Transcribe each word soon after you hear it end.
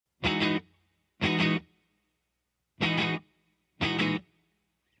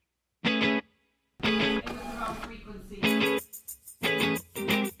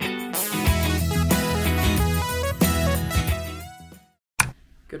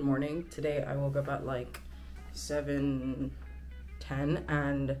Good morning. Today I woke up at like 7:10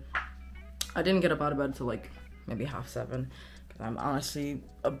 and I didn't get up out of bed till like maybe 6:30 because I'm honestly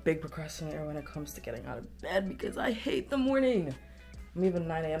a big procrastinator when it comes to getting out of bed because I hate the morning. I'm even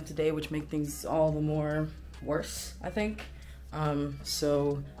 9 a.m. today, which makes things all the more worse, I think.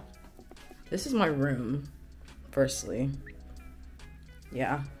 So this is my room, firstly.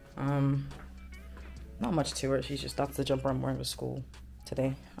 Yeah, not much to it. That's the jumper I'm wearing to school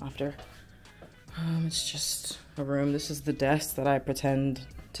today after. It's just a room. This is the desk that I pretend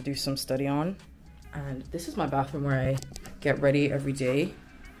to do some study on. And this is my bathroom where I get ready every day.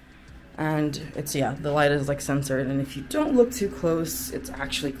 And it's, yeah, the light is like censored, and if you don't look too close, it's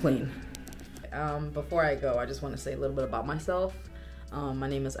actually clean. Before I go, I just want to say a little bit about myself. My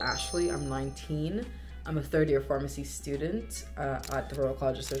name is Ashley. I'm 19. I'm a third-year pharmacy student at the Royal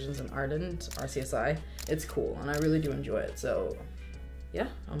College of Surgeons in Ardent, RCSI. It's cool, and I really do enjoy it. So, yeah,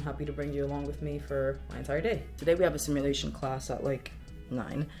 I'm happy to bring you along with me for my entire day. Today we have a simulation class at like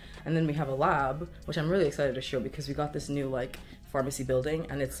 9, and then we have a lab, which I'm really excited to show because we got this new like pharmacy building,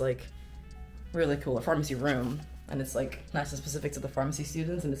 and it's like really cool, a pharmacy room, and it's like nice and specific to the pharmacy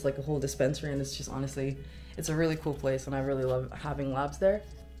students, and it's like a whole dispensary, and it's just honestly, it's a really cool place, and I really love having labs there.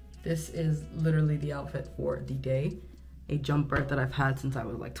 This is literally the outfit for the day, a jumper that I've had since I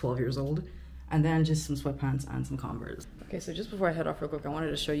was like 12 years old, and then just some sweatpants and some Converse. Okay, so just before I head off real quick, I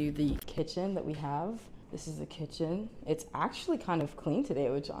wanted to show you the kitchen that we have. This is the kitchen. It's actually kind of clean today,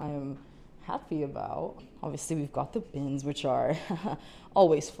 which I am happy about. Obviously, we've got the bins, which are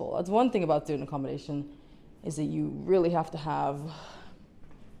always full. That's one thing about student accommodation, is that you really have to have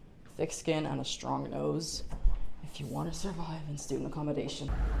thick skin and a strong nose if you want to survive in student accommodation.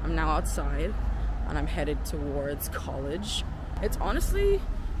 I'm now outside and I'm headed towards college. It's honestly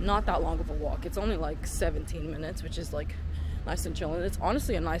not that long of a walk. It's only like 17 minutes, which is like nice and chill. And it's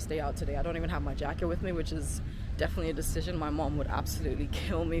honestly a nice day out today. I don't even have my jacket with me, which is definitely a decision. My mom would absolutely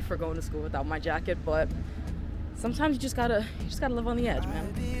kill me for going to school without my jacket, but sometimes you just gotta live on the edge, man.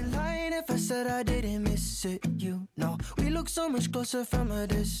 I'd be lying if I said I didn't miss it, you know. We look so much closer from a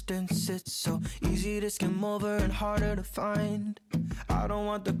distance. It's so easy to skim over and harder to find. I don't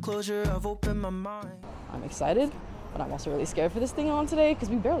want the closure of open my mind. I'm excited, but I'm also really scared for this thing on today because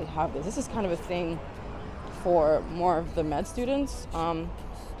we barely have this. This is kind of a thing for more of the med students.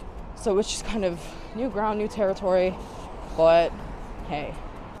 So it's just kind of new ground, new territory, but hey.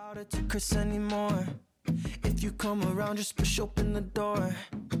 If you come around, just push open the door.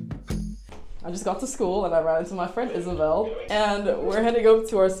 I just got to school and I ran into my friend Isabel, and we're heading up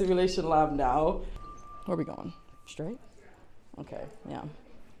to our simulation lab now. Where are we going? Straight? Okay, yeah.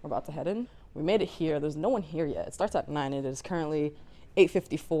 We're about to head in. We made it here. There's no one here yet. It starts at 9. It is currently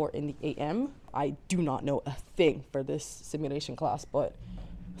 8:54 in the a.m. I do not know a thing for this simulation class, but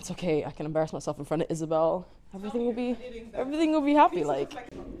it's okay. I can embarrass myself in front of Isabel. Everything will be happy, like.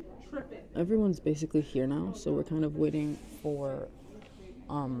 Everyone's basically here now, so we're kind of waiting for,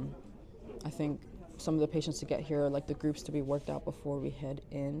 I think, some of the patients to get here, like the groups to be worked out before we head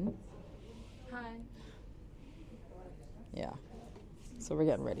in. Hi. Yeah. So we're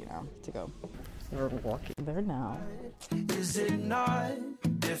getting ready now to go. We're walking there now. Is it not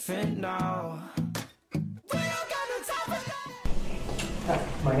different now?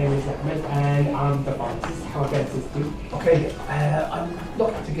 My name is Ahmed and I'm the pharmacist. How can I assist you? Okay, I'm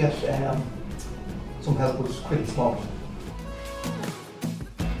looking to get some help with quitting smoking.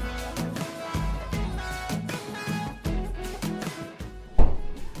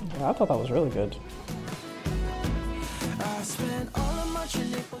 Yeah, I thought that was really good.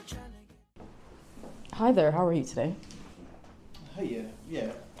 Hi there, how are you today? Hi,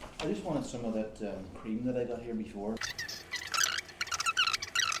 yeah. I just wanted some of that cream that I got here before.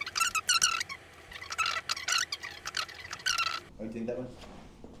 What do you think that was?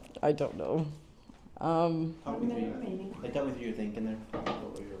 I don't know. Tell me what you're thinking there.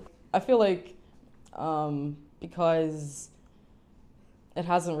 I feel like because it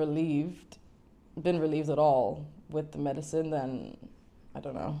hasn't been relieved at all with the medicine, then I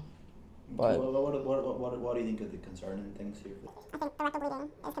don't know. But what do you think of the concerning things here? I think the rectal bleeding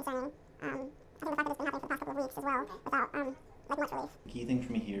is concerning. I think the fact that it's been happening for the past couple of weeks as well, without like much relief. The key thing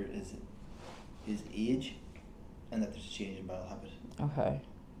for me here is age, and that there's a change in bowel habit. okay.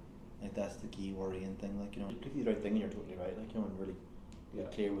 Like that's the key worrying thing. Like, you know, if you do the right thing, you're totally right. Like, you know, and really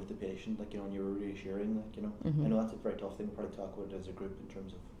get clear with the patient. Like, you know, and you're reassuring. Like, you know, I know that's a very tough thing to probably talk about as a group in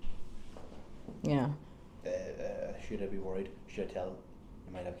terms of. Yeah. Should I be worried? Should I tell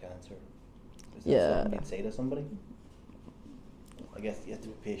I might have cancer? Is that Yeah. something you'd say to somebody? I guess you have to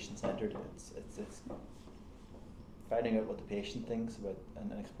be patient-centered. It's finding out what the patient thinks about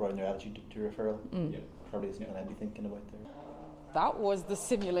and exploring their attitude to referral. Probably something I'd be thinking about there. That was the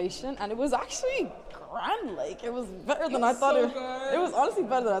simulation, and it was actually grand. Like, it was better than I thought. It was honestly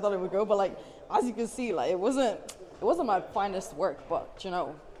better than I thought it would go. But like, as you can see, like, it wasn't my finest work. But you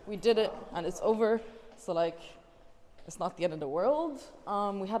know, we did it, and it's over. So like, it's not the end of the world.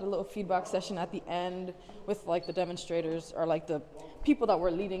 We had a little feedback session at the end with like the demonstrators or like the people that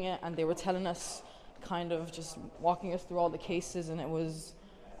were leading it, and they were telling us, kind of just walking us through all the cases, and it was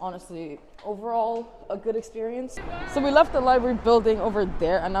honestly overall a good experience. So we left the library building over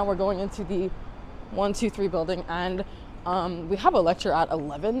there, and now we're going into the 123 building, and we have a lecture at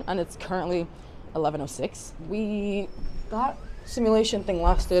 11, and it's currently 11:06. That simulation thing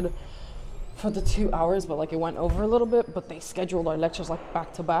lasted for the 2 hours, but like it went over a little bit, but they scheduled our lectures like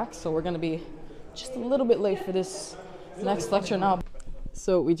back to back, so we're gonna be just a little bit late for this next lecture now.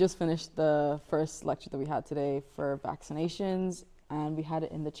 So we just finished the first lecture that we had today for vaccinations, and we had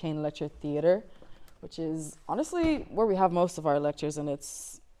it in the Chain Lecture Theatre, which is honestly where we have most of our lectures, and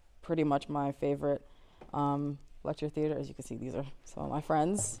it's pretty much my favorite lecture theatre. As you can see, these are some of my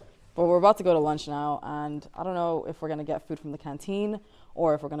friends. But we're about to go to lunch now, and I don't know if we're going to get food from the canteen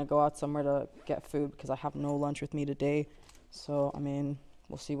or if we're going to go out somewhere to get food, because I have no lunch with me today. So, I mean,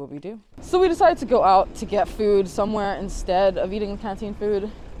 we'll see what we do. So we decided to go out to get food somewhere instead of eating canteen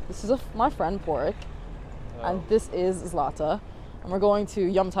food. This is my friend Porik, and this is Zlata. And we're going to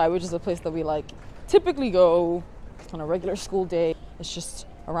Yum Thai, which is a place that we like typically go on a regular school day. It's just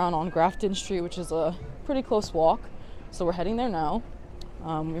around on Grafton Street, which is a pretty close walk. So we're heading there now.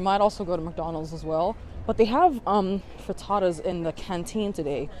 We might also go to McDonald's as well. But they have frittatas in the canteen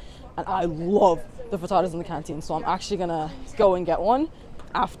today. And I love the frittatas in the canteen. So I'm actually gonna go and get one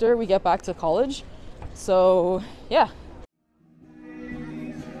after we get back to college. So yeah.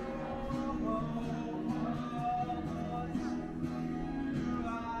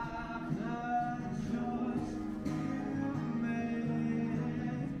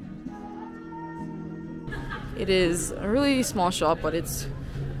 It is a really small shop, but it's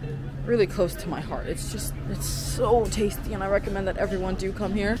really close to my heart. It's so tasty, and I recommend that everyone do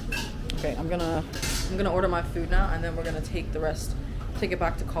come here. Okay, I'm gonna order my food now, and then we're gonna take it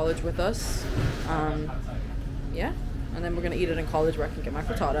back to college with us. Yeah, and then we're gonna eat it in college where I can get my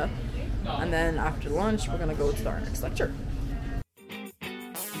frittata. And then after lunch, we're gonna go to our next lecture.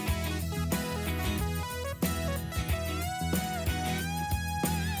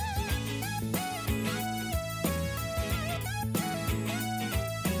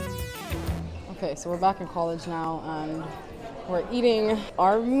 Okay, so we're back in college now, and we're eating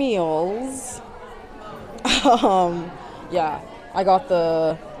our meals. Yeah, I got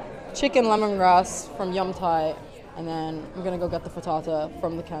the chicken lemongrass from Yum Thai, and then I'm gonna go get the frittata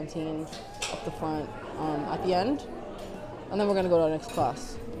from the canteen up the front at the end, and then we're gonna go to our next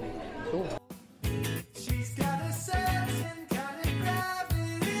class. Cool.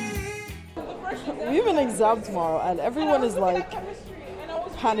 We have an exam tomorrow, and everyone is like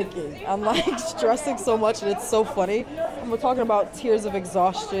panicking and like stressing so much, and it's so funny. And we're talking about tears of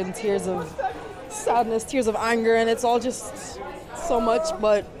exhaustion, tears of sadness, tears of anger, and it's all just so much,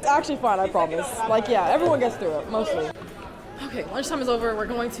 but it's actually fine, I promise. Like, yeah, everyone gets through it, mostly. Okay, lunchtime is over. We're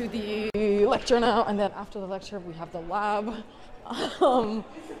going to the lecture now, and then after the lecture, we have the lab.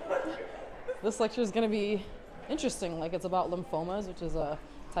 This lecture is gonna be interesting. Like, it's about lymphomas, which is a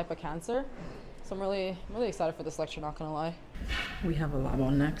type of cancer. So I'm really excited for this lecture, not gonna lie. We have a lab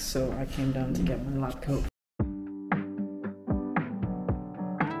on next, so I came down to get my lab coat.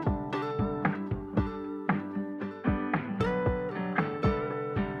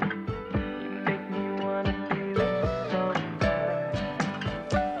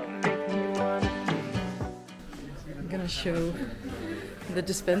 I'm gonna show the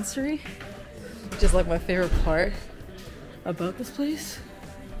dispensary, which is like my favorite part about this place.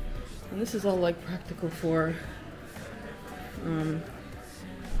 And this is all like practical for,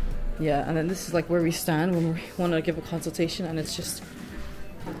 yeah, and then this is like where we stand when we want to give a consultation, and it's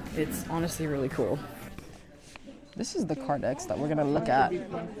honestly really cool. This is the Cardex that we're gonna look at,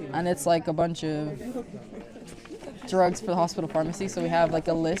 and it's like a bunch of drugs for the hospital pharmacy. So we have like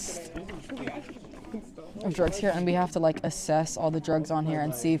a list of drugs here, and we have to like assess all the drugs on here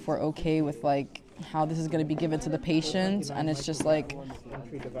and see if we're okay with like how this is going to be given to the patient, and it's just like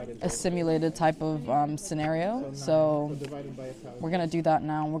a simulated type of scenario. So we're going to do that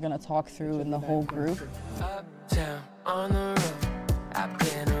now, and we're going to talk through in the whole group. Uptown, on the road, I've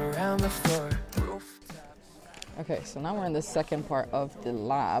been around the floor. Okay, so now we're in the second part of the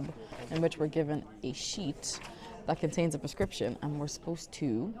lab, in which we're given a sheet that contains a prescription, and we're supposed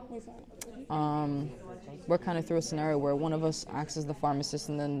to we're kind of through a scenario where one of us acts as the pharmacist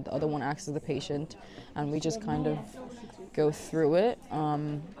and then the other one acts as the patient, and we just kind of go through it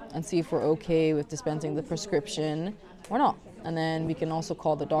and see if we're okay with dispensing the prescription or not. And then we can also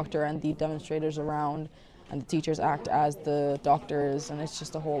call the doctor and the demonstrators around, and the teachers act as the doctors, and it's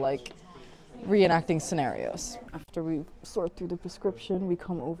just a whole like reenacting scenarios. After we sort through the prescription, we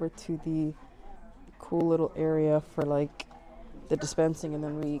come over to the cool little area for like the dispensing, and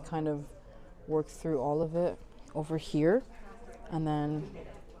then we kind of work through all of it over here, and then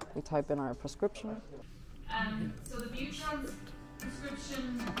we type in our prescription. So the Butron's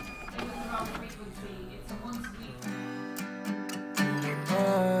prescription is a proper frequency. It's a once a week.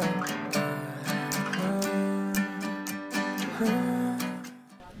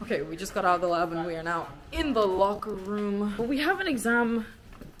 Okay, we just got out of the lab and we are now in the locker room. But we have an exam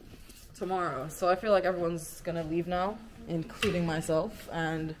tomorrow, so I feel like everyone's gonna leave now, including myself,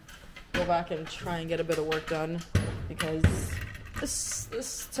 and go back and try and get a bit of work done, because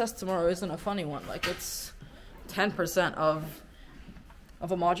this test tomorrow isn't a funny one. Like, it's 10% of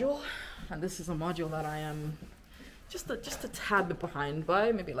a module, and this is a module that I am just a tad bit behind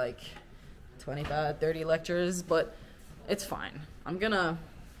by, maybe like 25, 30 lectures, but it's fine. I'm gonna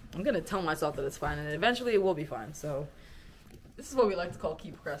tell myself that it's fine, and eventually it will be fine. So this is what we like to call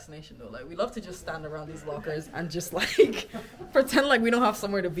key procrastination, though. Like, we love to just stand around these lockers and just like pretend like we don't have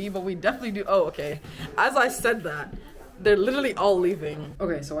somewhere to be, but we definitely do. Oh, okay. As I said that, they're literally all leaving.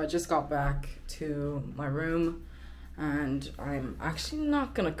 Okay, so I just got back to my room, and I'm actually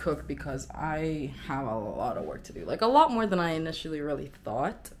not gonna cook because I have a lot of work to do, like a lot more than I initially really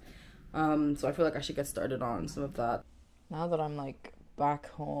thought. So I feel like I should get started on some of that. Now that I'm like back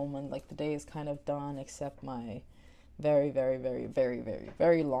home and like the day is kind of done, except my very, very, very, very, very,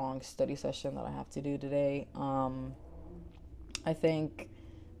 very long study session that I have to do today. I think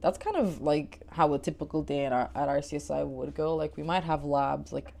that's kind of like how a typical day at RCSI would go. Like, we might have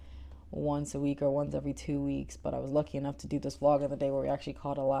labs like once a week or once every 2 weeks, but I was lucky enough to do this vlog on the day where we actually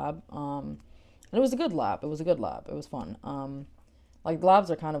caught a lab. And it was a good lab. It was a good lab. It was fun. Like, labs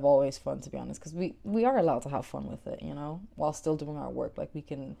are kind of always fun, to be honest, because we are allowed to have fun with it, you know, while still doing our work. Like, we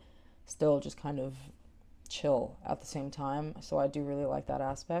can still just kind of chill at the same time, so I do really like that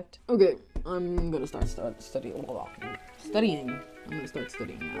aspect. Okay, I'm gonna start studying. I'm gonna start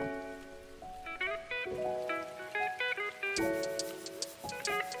studying now.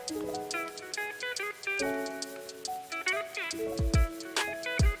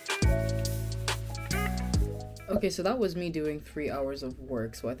 Okay, so that was me doing 3 hours of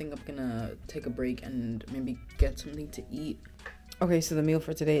work, so I think I'm gonna take a break and maybe get something to eat. Okay, so the meal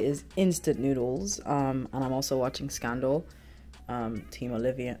for today is instant noodles, and I'm also watching Scandal, Team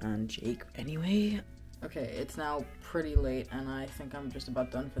Olivia and Jake. Anyway, okay, it's now pretty late, and I think I'm just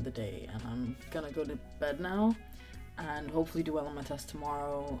about done for the day, and I'm gonna go to bed now, and hopefully do well on my test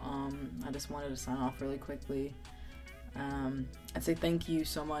tomorrow. I just wanted to sign off really quickly. I'd say thank you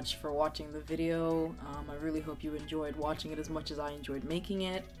so much for watching the video. I really hope you enjoyed watching it as much as I enjoyed making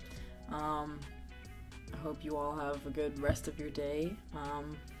it. I hope you all have a good rest of your day.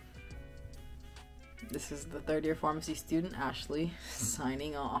 This is the third year pharmacy student, Ashley,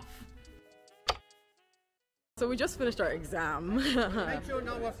 signing off. So we just finished our exam,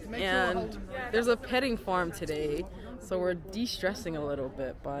 and there's a petting farm today, so we're de-stressing a little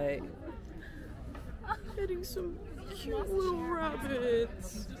bit by petting some cute little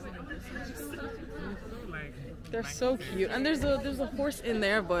rabbits. They're so cute, and there's a horse in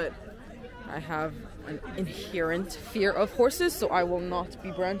there, but I have an inherent fear of horses, so I will not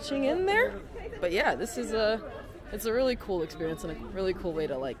be branching in there. But yeah, it's a really cool experience and a really cool way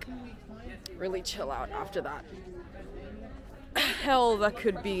to like really chill out after that hell that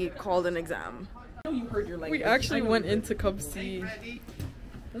could be called an exam. We actually went in to come see.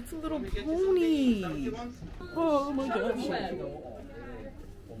 That's a little pony. Oh my gosh.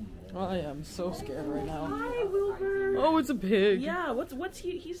 I am so scared right now. Hi, Wilbur. Oh, it's a pig. Yeah, what's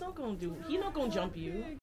he? He's not gonna do. He's not gonna jump you.